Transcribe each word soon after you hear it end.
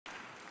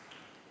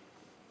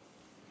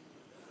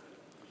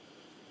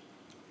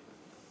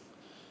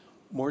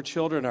More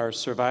children are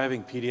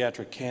surviving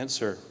pediatric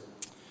cancer.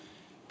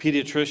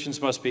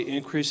 Pediatricians must be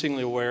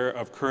increasingly aware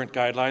of current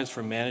guidelines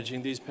for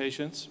managing these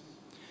patients.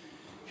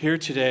 Here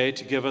today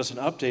to give us an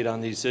update on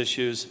these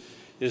issues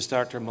is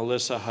Dr.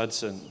 Melissa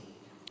Hudson.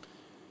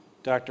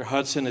 Dr.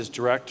 Hudson is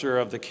Director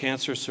of the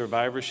Cancer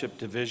Survivorship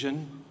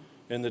Division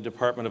in the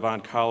Department of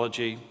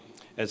Oncology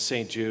at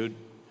St. Jude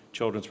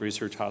Children's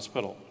Research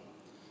Hospital.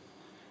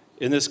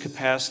 In this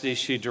capacity,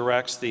 she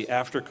directs the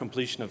After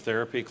Completion of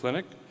Therapy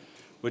Clinic,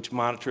 which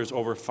monitors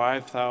over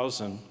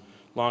 5,000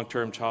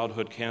 long-term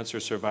childhood cancer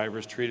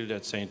survivors treated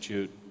at St.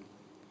 Jude.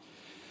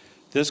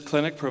 This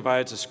clinic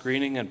provides a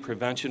screening and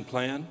prevention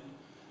plan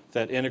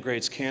that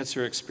integrates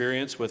cancer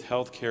experience with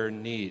healthcare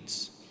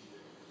needs.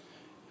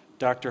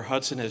 Dr.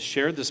 Hudson has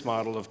shared this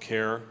model of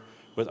care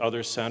with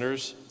other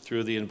centers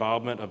through the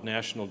involvement of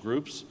national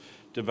groups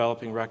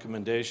developing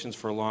recommendations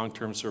for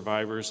long-term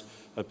survivors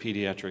of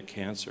pediatric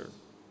cancer.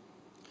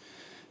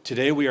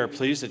 Today, we are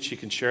pleased that she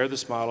can share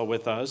this model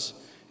with us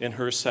in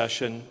her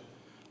session,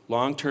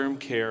 Long-Term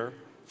Care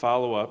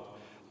Follow-Up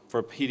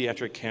for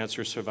Pediatric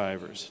Cancer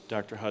Survivors.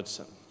 Dr.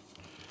 Hudson.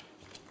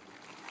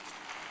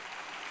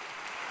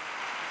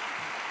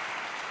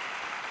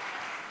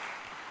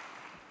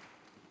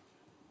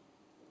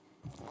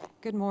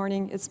 Good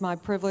morning. It's my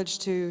privilege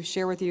to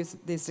share with you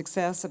the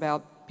success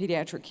about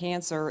pediatric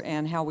cancer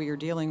and how we are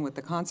dealing with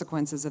the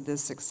consequences of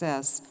this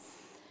success.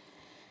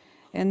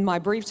 In my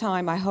brief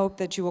time, I hope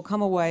that you will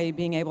come away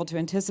being able to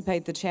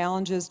anticipate the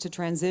challenges to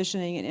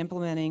transitioning and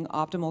implementing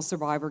optimal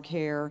survivor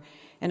care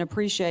and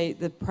appreciate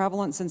the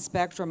prevalence and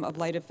spectrum of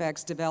late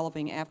effects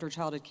developing after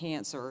childhood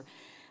cancer.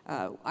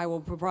 I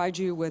will provide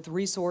you with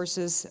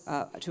resources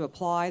to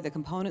apply the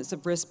components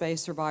of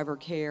risk-based survivor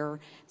care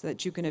so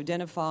that you can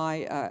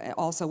identify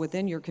also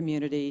within your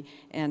community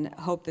and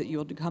hope that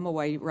you'll come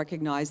away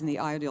recognizing the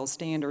ideal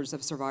standards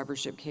of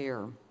survivorship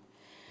care.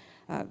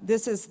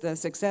 This is the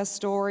success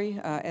story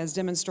as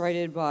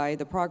demonstrated by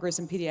the progress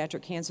in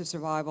pediatric cancer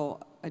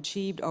survival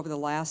achieved over the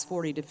last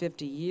 40 to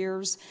 50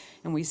 years.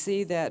 And we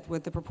see that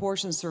with the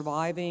proportion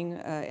surviving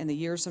in the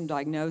years from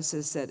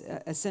diagnosis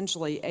that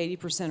essentially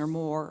 80% or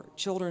more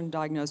children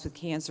diagnosed with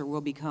cancer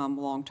will become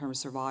long-term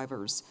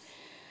survivors.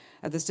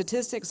 The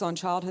statistics on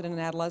childhood and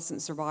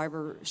adolescent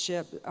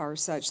survivorship are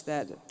such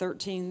that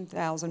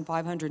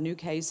 13,500 new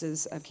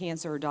cases of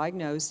cancer are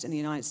diagnosed in the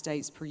United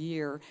States per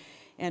year.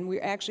 And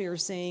we actually are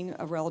seeing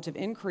a relative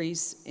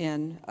increase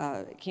in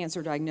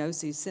cancer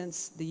diagnoses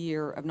since the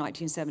year of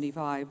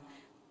 1975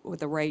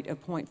 with a rate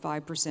of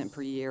 0.5%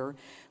 per year.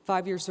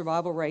 5-year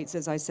survival rates,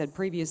 as I said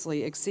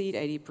previously, exceed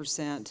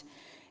 80%.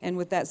 And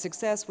with that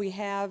success, we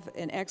have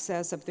in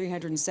excess of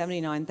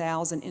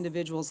 379,000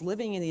 individuals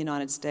living in the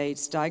United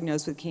States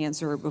diagnosed with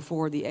cancer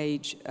before the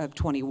age of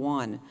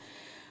 21.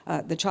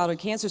 The childhood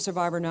cancer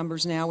survivor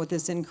numbers now with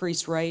this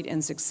increased rate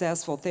and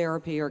successful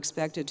therapy are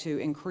expected to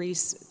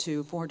increase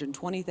to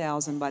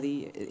 420,000 by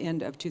the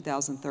end of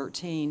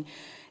 2013,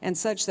 and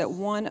such that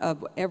 1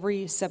 of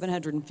every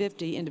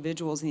 750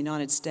 individuals in the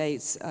United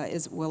States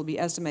will be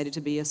estimated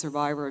to be a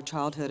survivor of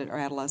childhood or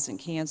adolescent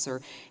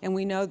cancer. And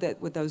we know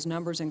that with those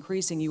numbers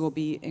increasing, you will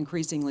be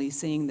increasingly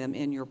seeing them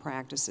in your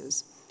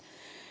practices.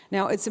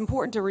 Now, it's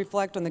important to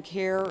reflect on the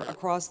care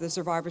across the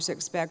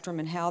survivorship spectrum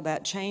and how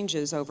that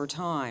changes over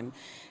time.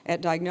 At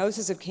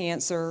diagnosis of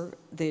cancer,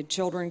 the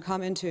children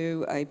come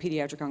into a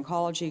pediatric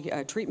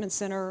oncology treatment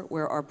center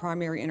where our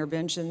primary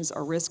interventions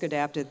are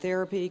risk-adapted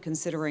therapy,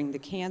 considering the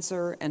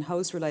cancer and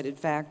host-related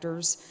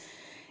factors.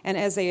 And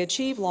as they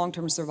achieve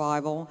long-term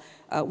survival,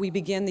 we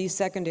begin these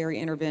secondary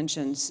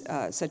interventions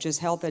such as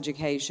health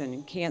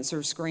education,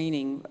 cancer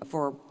screening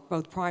for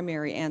both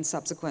primary and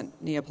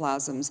subsequent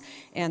neoplasms,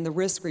 and the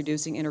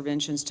risk-reducing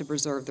interventions to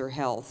preserve their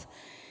health.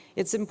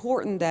 It's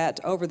important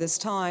that over this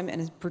time,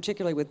 and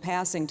particularly with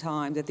passing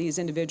time, that these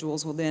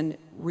individuals will then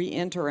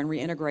re-enter and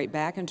reintegrate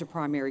back into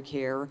primary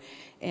care,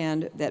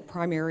 and that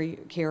primary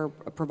care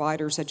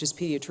providers such as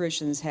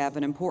pediatricians have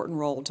an important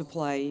role to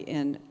play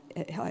in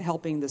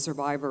helping the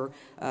survivor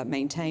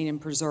maintain and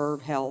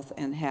preserve health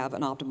and have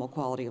an optimal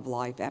quality of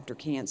life after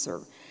cancer.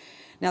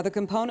 Now, the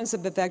components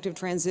of effective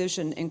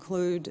transition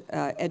include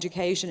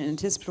education and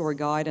anticipatory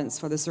guidance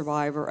for the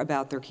survivor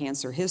about their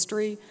cancer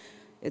history,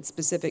 its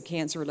specific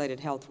cancer-related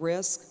health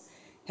risks,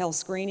 health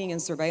screening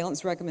and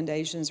surveillance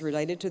recommendations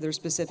related to their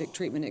specific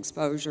treatment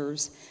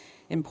exposures,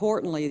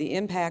 importantly, the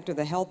impact of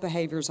the health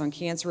behaviors on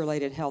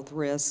cancer-related health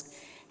risks,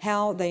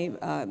 how they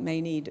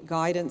may need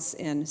guidance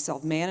in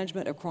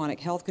self-management of chronic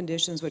health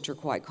conditions, which are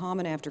quite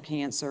common after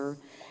cancer,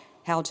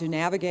 how to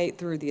navigate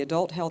through the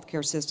adult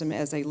healthcare system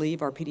as they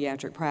leave our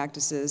pediatric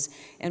practices,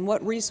 and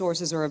what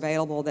resources are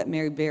available that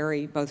may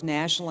vary both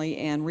nationally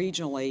and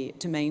regionally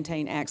to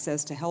maintain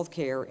access to health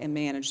care and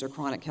manage their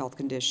chronic health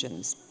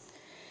conditions.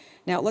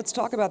 Now, let's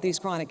talk about these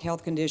chronic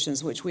health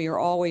conditions, which we are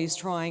always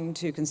trying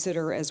to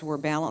consider as we're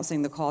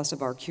balancing the cost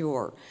of our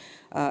cure.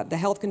 The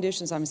health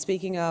conditions I'm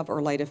speaking of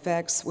are late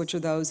effects, which are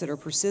those that are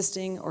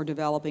persisting or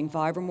developing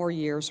 5 or more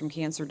years from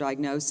cancer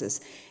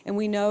diagnosis. And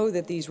we know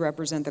that these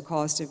represent the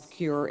cost of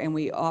cure, and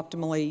we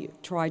optimally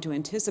try to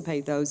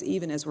anticipate those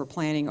even as we're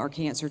planning our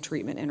cancer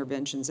treatment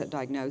interventions at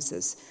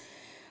diagnosis.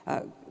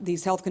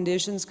 These health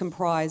conditions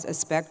comprise a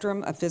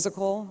spectrum of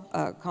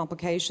physical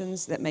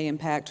complications that may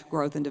impact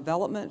growth and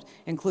development,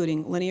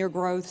 including linear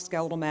growth,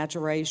 skeletal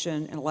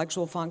maturation,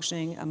 intellectual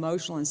functioning,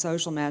 emotional and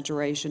social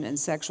maturation, and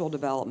sexual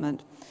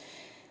development.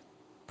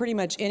 Pretty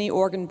much any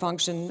organ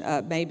function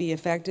may be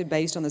affected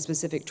based on the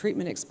specific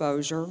treatment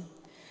exposure.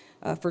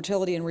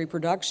 Fertility and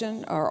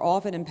reproduction are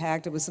often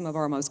impacted with some of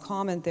our most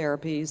common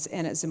therapies,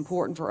 and it's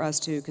important for us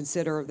to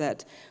consider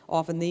that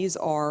often these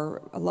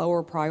are a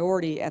lower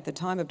priority at the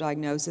time of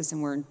diagnosis,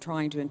 and we're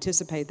trying to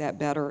anticipate that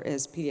better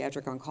as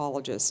pediatric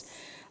oncologists.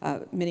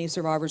 Many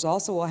survivors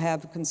also will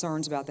have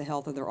concerns about the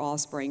health of their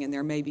offspring, and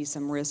there may be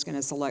some risk in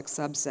a select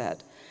subset.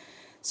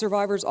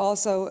 Survivors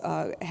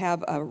also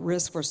have a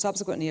risk for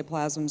subsequent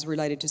neoplasms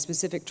related to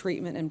specific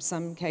treatment, in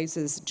some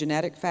cases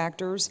genetic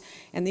factors,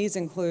 and these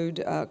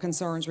include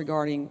concerns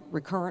regarding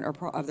recurrent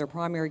of their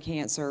primary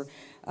cancer,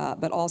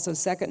 but also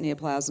second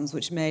neoplasms,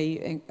 which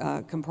may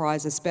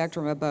comprise a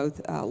spectrum of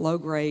both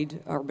low-grade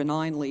or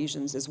benign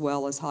lesions as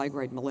well as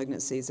high-grade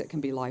malignancies that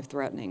can be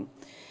life-threatening.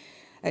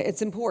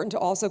 It's important to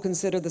also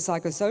consider the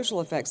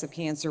psychosocial effects of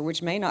cancer,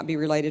 which may not be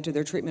related to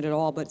their treatment at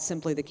all, but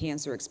simply the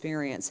cancer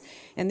experience.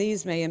 And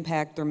these may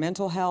impact their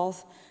mental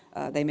health.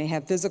 They may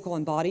have physical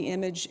and body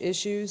image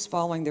issues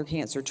following their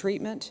cancer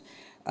treatment.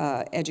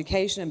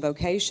 Education and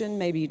vocation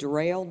may be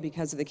derailed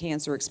because of the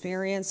cancer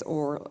experience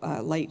or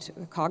late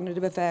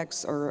cognitive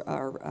effects or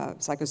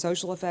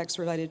psychosocial effects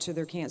related to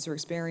their cancer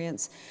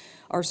experience.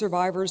 Our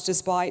survivors,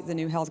 despite the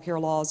new healthcare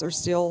laws, are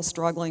still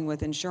struggling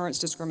with insurance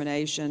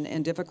discrimination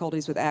and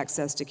difficulties with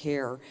access to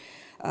care.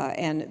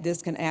 And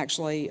this can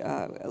actually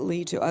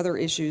lead to other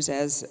issues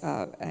as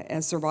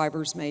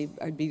survivors may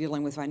be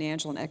dealing with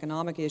financial and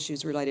economic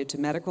issues related to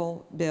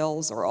medical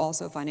bills, or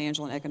also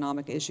financial and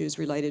economic issues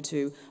related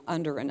to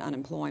under and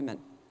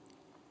unemployment.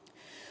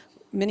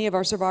 Many of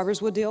our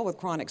survivors will deal with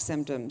chronic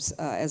symptoms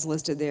as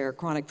listed there,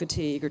 chronic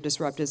fatigue or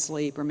disrupted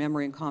sleep or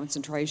memory and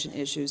concentration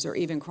issues or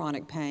even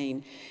chronic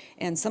pain.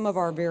 And some of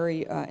our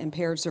very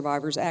impaired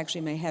survivors actually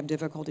may have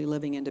difficulty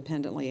living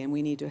independently, and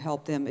we need to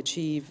help them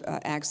achieve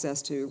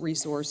access to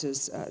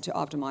resources to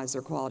optimize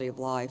their quality of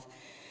life.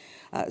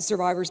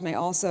 Survivors may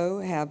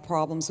also have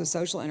problems with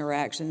social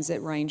interactions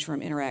that range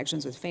from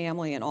interactions with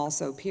family and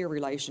also peer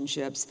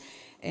relationships,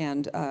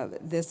 and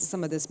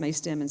some of this may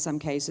stem in some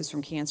cases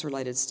from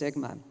cancer-related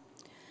stigma.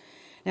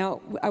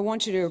 Now, I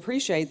want you to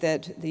appreciate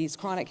that these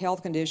chronic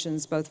health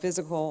conditions, both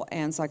physical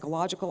and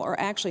psychological, are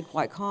actually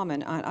quite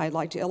common. I'd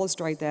like to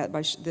illustrate that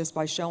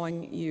by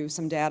showing you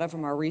some data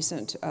from our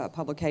recent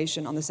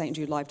publication on the St.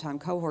 Jude Lifetime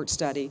Cohort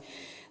Study.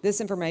 This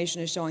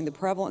information is showing the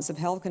prevalence of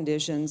health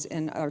conditions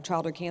in our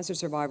childhood cancer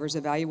survivors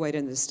evaluated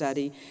in this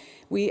study.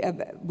 We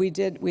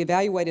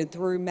evaluated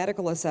through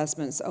medical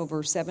assessments over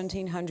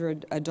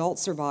 1,700 adult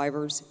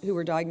survivors who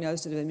were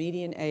diagnosed at a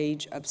median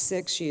age of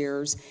 6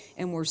 years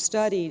and were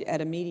studied at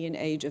a median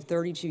age of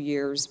 32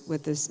 years,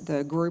 with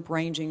the group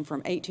ranging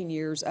from 18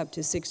 years up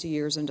to 60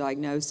 years in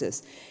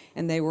diagnosis.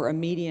 And they were a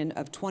median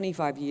of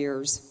 25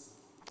 years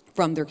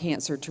from their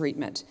cancer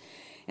treatment.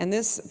 And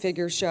this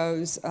figure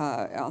shows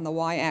on the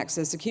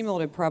y-axis the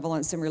cumulative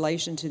prevalence in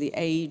relation to the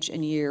age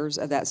and years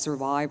of that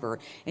survivor.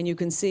 And you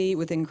can see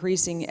with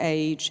increasing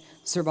age,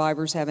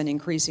 survivors have an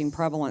increasing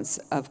prevalence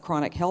of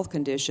chronic health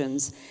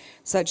conditions,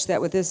 such that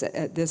with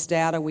this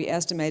data, we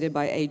estimated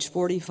by age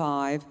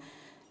 45,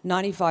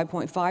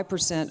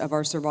 95.5% of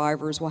our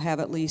survivors will have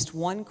at least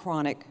one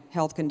chronic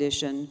health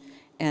condition,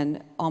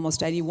 and almost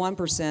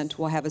 81%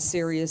 will have a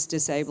serious,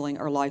 disabling,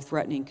 or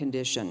life-threatening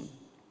condition.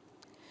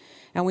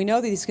 Now, we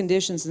know that these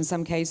conditions in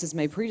some cases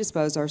may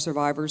predispose our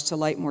survivors to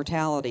late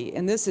mortality,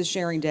 and this is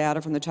sharing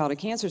data from the Childhood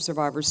Cancer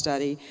Survivor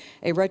Study,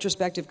 a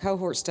retrospective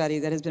cohort study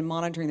that has been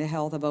monitoring the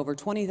health of over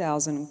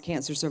 20,000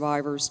 cancer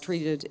survivors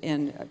treated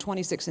in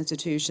 26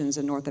 institutions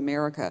in North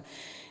America.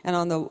 And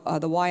on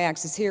the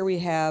y-axis here, we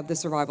have the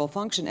survival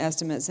function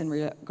estimates in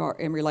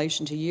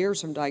relation to years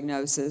from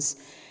diagnosis.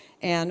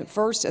 And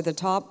first, at the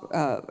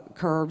top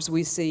curves,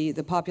 we see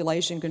the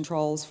population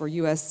controls for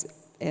U.S.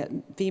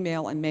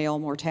 female and male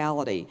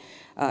mortality.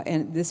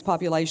 And this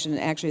population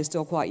actually is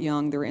still quite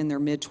young. They're in their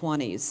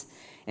mid-20s.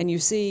 And you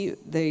see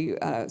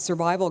the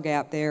survival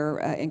gap there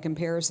in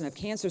comparison of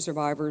cancer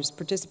survivors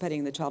participating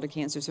in the Childhood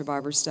Cancer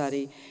Survivor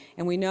Study.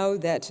 And we know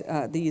that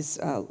these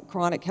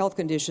chronic health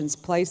conditions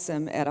place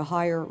them at a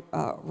higher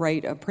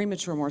rate of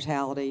premature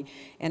mortality.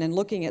 And in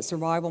looking at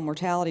survival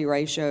mortality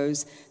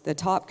ratios, the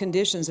top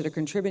conditions that are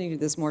contributing to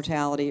this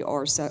mortality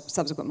are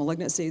subsequent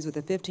malignancies with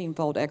a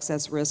 15-fold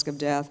excess risk of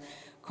death,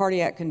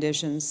 cardiac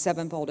conditions,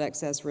 7-fold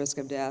excess risk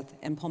of death,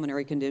 and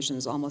pulmonary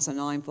conditions, almost a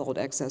 9-fold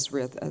excess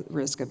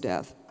risk of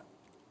death.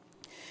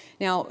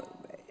 Now,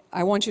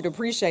 I want you to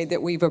appreciate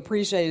that we've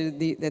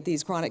appreciated that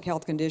these chronic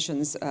health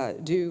conditions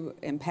do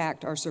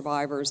impact our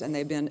survivors, and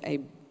they've been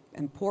an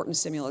important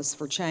stimulus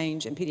for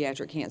change in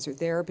pediatric cancer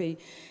therapy.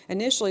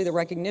 Initially, the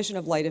recognition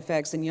of late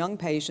effects in young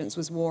patients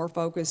was more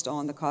focused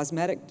on the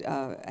cosmetic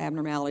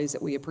abnormalities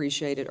that we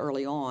appreciated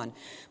early on.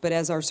 But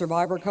as our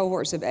survivor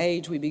cohorts have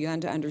aged, we've begun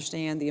to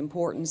understand the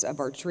importance of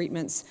our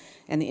treatments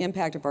and the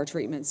impact of our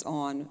treatments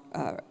on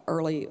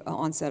early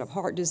onset of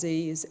heart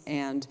disease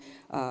and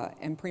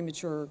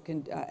premature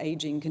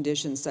aging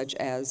conditions such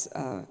as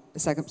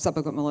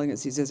subsequent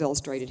malignancies, as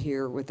illustrated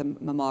here with the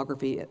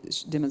mammography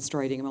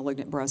demonstrating a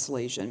malignant breast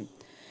lesion.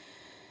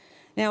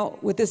 Now,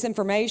 with this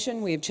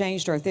information, we have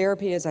changed our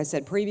therapy. As I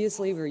said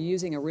previously, we're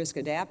using a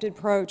risk-adapted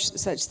approach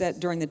such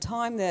that during the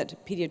time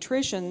that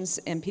pediatricians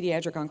and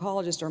pediatric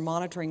oncologists are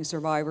monitoring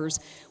survivors,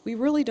 we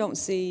really don't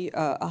see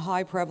a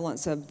high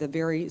prevalence of the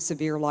very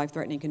severe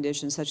life-threatening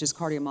conditions such as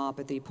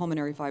cardiomyopathy,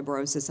 pulmonary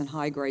fibrosis, and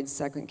high-grade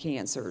second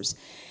cancers.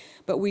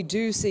 But we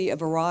do see a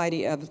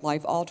variety of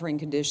life-altering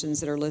conditions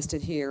that are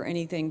listed here,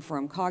 anything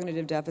from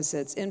cognitive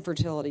deficits,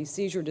 infertility,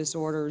 seizure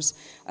disorders.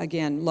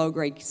 Again,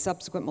 low-grade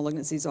subsequent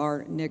malignancies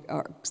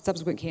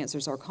subsequent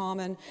cancers are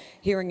common,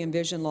 hearing and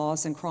vision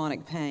loss, and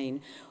chronic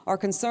pain. Our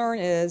concern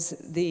is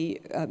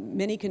the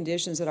many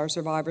conditions that our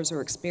survivors are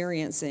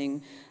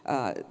experiencing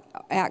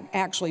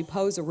actually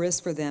pose a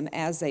risk for them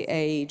as they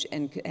age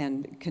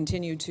and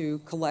continue to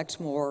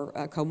collect more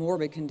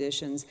comorbid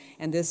conditions,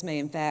 and this may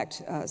in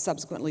fact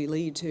subsequently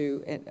lead to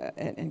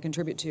and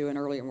contribute to an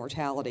earlier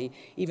mortality,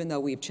 even though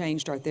we've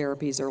changed our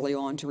therapies early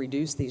on to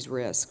reduce these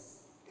risks.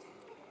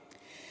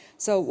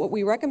 So what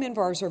we recommend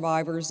for our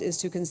survivors is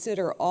to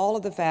consider all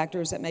of the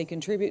factors that may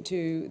contribute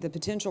to the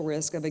potential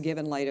risk of a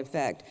given late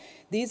effect.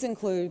 These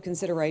include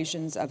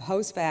considerations of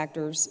host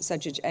factors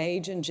such as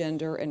age and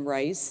gender and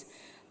race,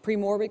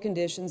 premorbid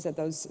conditions that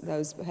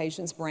those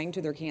patients bring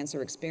to their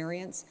cancer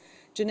experience,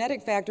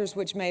 genetic factors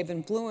which may have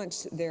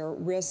influenced their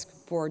risk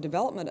for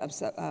development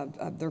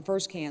of their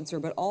first cancer,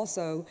 but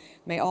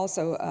may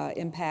also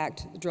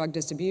impact drug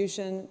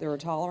distribution, their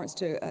tolerance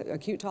to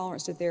acute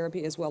tolerance to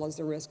therapy, as well as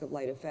the risk of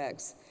late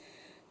effects.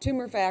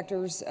 Tumor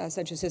factors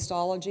such as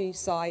histology,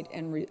 site,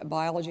 and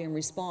biology and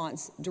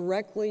response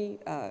directly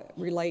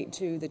relate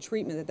to the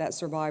treatment that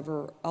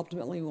survivor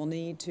ultimately will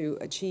need to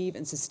achieve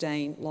and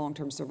sustain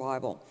long-term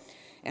survival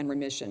and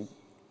remission.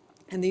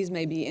 And these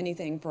may be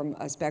anything from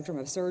a spectrum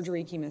of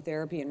surgery,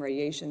 chemotherapy, and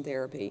radiation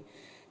therapy.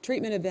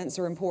 Treatment events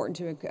are important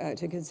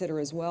to consider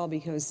as well,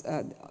 because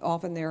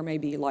often there may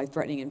be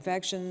life-threatening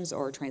infections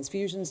or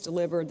transfusions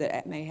delivered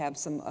that may have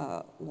some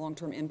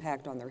long-term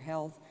impact on their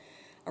health.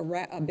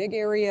 A big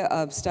area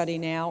of study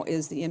now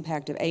is the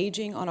impact of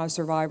aging on our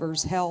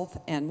survivors'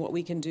 health and what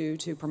we can do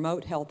to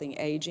promote healthy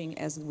aging,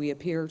 as we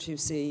appear to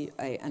see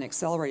an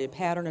accelerated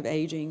pattern of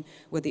aging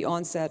with the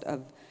onset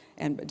of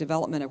and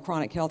development of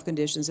chronic health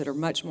conditions that are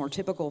much more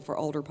typical for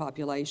older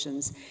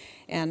populations.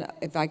 And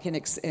if I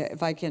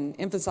can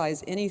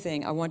emphasize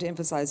anything, I want to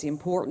emphasize the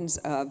importance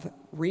of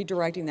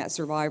redirecting that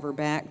survivor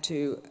back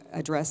to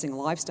addressing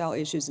lifestyle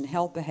issues and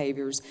health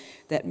behaviors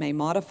that may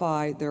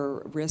modify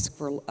their risk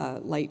for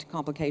late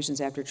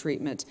complications after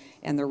treatment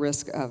and the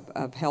risk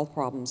of health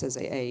problems as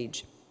they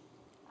age.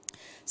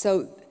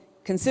 So,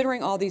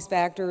 considering all these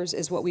factors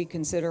is what we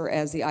consider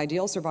as the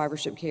ideal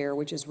survivorship care,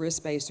 which is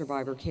risk-based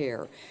survivor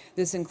care.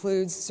 This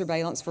includes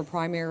surveillance for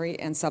primary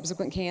and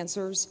subsequent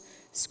cancers,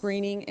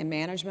 screening and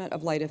management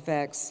of late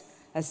effects,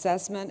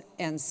 assessment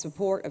and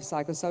support of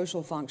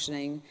psychosocial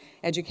functioning,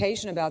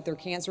 education about their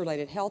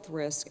cancer-related health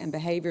risks and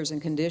behaviors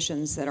and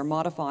conditions that are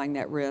modifying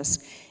that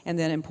risk, and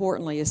then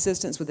importantly,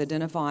 assistance with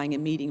identifying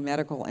and meeting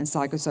medical and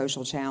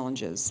psychosocial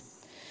challenges.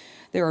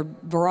 There are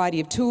a variety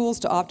of tools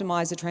to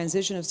optimize the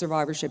transition of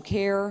survivorship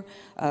care.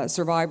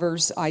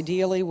 Survivors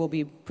ideally will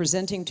be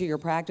presenting to your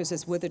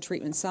practices with a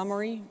treatment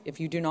summary. If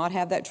you do not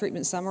have that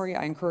treatment summary,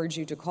 I encourage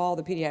you to call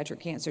the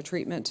Pediatric Cancer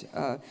Treatment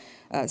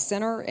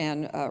Center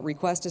and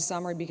request a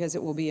summary, because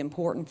it will be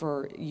important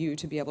for you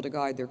to be able to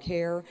guide their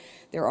care.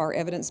 There are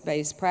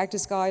evidence-based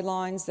practice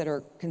guidelines that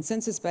are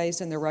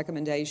consensus-based in their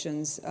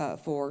recommendations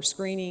for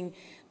screening,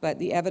 but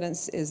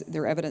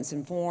they're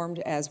evidence-informed,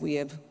 as we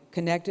have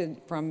connected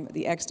from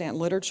the extant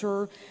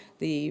literature,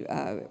 the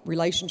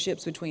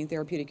relationships between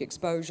therapeutic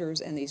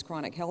exposures and these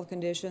chronic health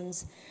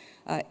conditions.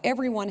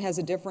 Everyone has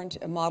a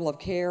different model of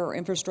care or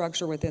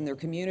infrastructure within their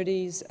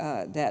communities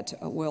that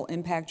will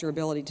impact your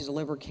ability to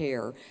deliver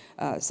care.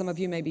 Some of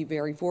you may be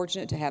very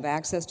fortunate to have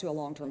access to a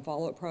long-term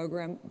follow-up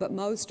program, but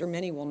most or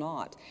many will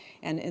not.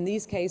 And in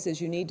these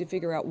cases, you need to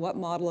figure out what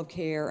model of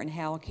care and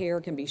how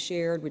care can be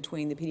shared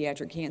between the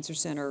Pediatric Cancer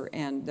Center,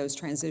 and those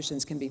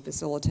transitions can be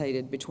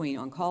facilitated between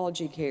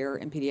oncology care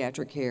and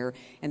pediatric care,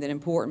 and then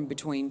important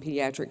between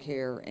pediatric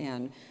care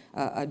and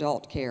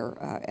adult care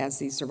as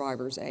these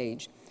survivors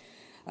age.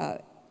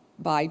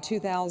 By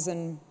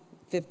 2015,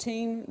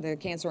 2015, the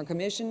Cancer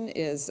Commission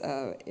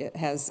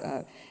has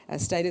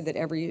stated that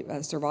every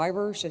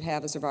survivor should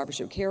have a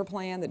survivorship care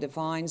plan that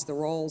defines the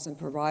roles and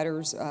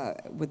providers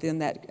within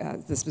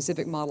that the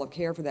specific model of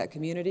care for that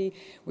community.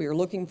 We are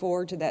looking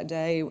forward to that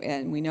day,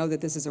 and we know that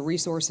this is a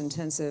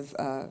resource-intensive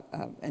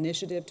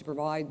initiative to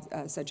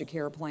provide such a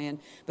care plan,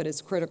 but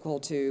it's critical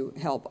to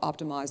help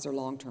optimize their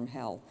long-term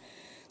health.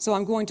 So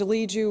I'm going to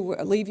leave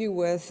you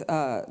with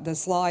the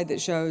slide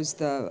that shows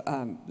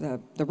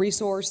the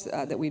resource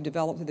that we've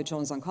developed through the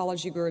Children's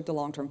Oncology Group, the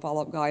long-term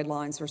follow-up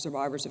guidelines for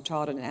survivors of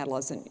childhood and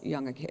adolescent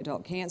young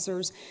adult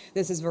cancers.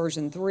 This is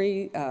version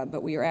 3,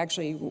 but we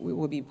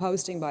will be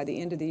posting by the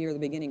end of the year, the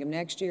beginning of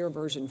next year,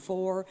 version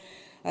 4.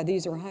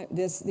 These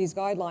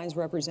guidelines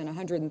represent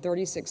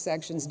 136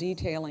 sections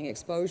detailing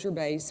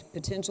exposure-based,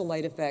 potential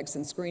late effects,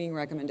 and screening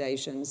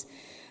recommendations.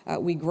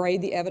 We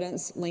grade the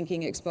evidence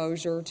linking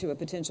exposure to a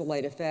potential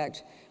late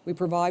effect. We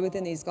provide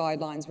within these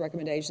guidelines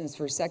recommendations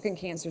for second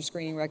cancer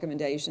screening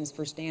recommendations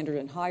for standard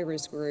and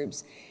high-risk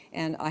groups.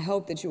 And I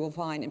hope that you will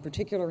find in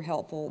particular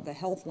helpful the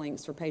health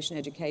links for patient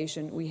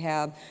education. We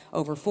have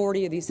over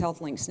 40 of these health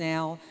links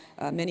now.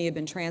 Many have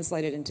been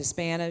translated into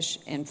Spanish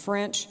and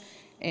French,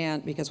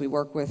 and because we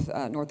work with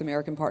North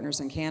American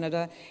partners in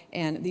Canada.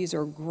 And these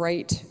are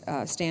great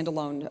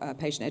standalone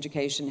patient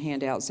education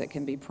handouts that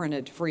can be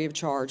printed free of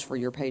charge for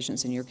your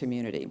patients in your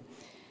community.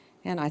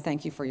 And I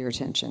thank you for your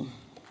attention.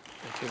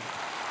 Thank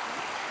you.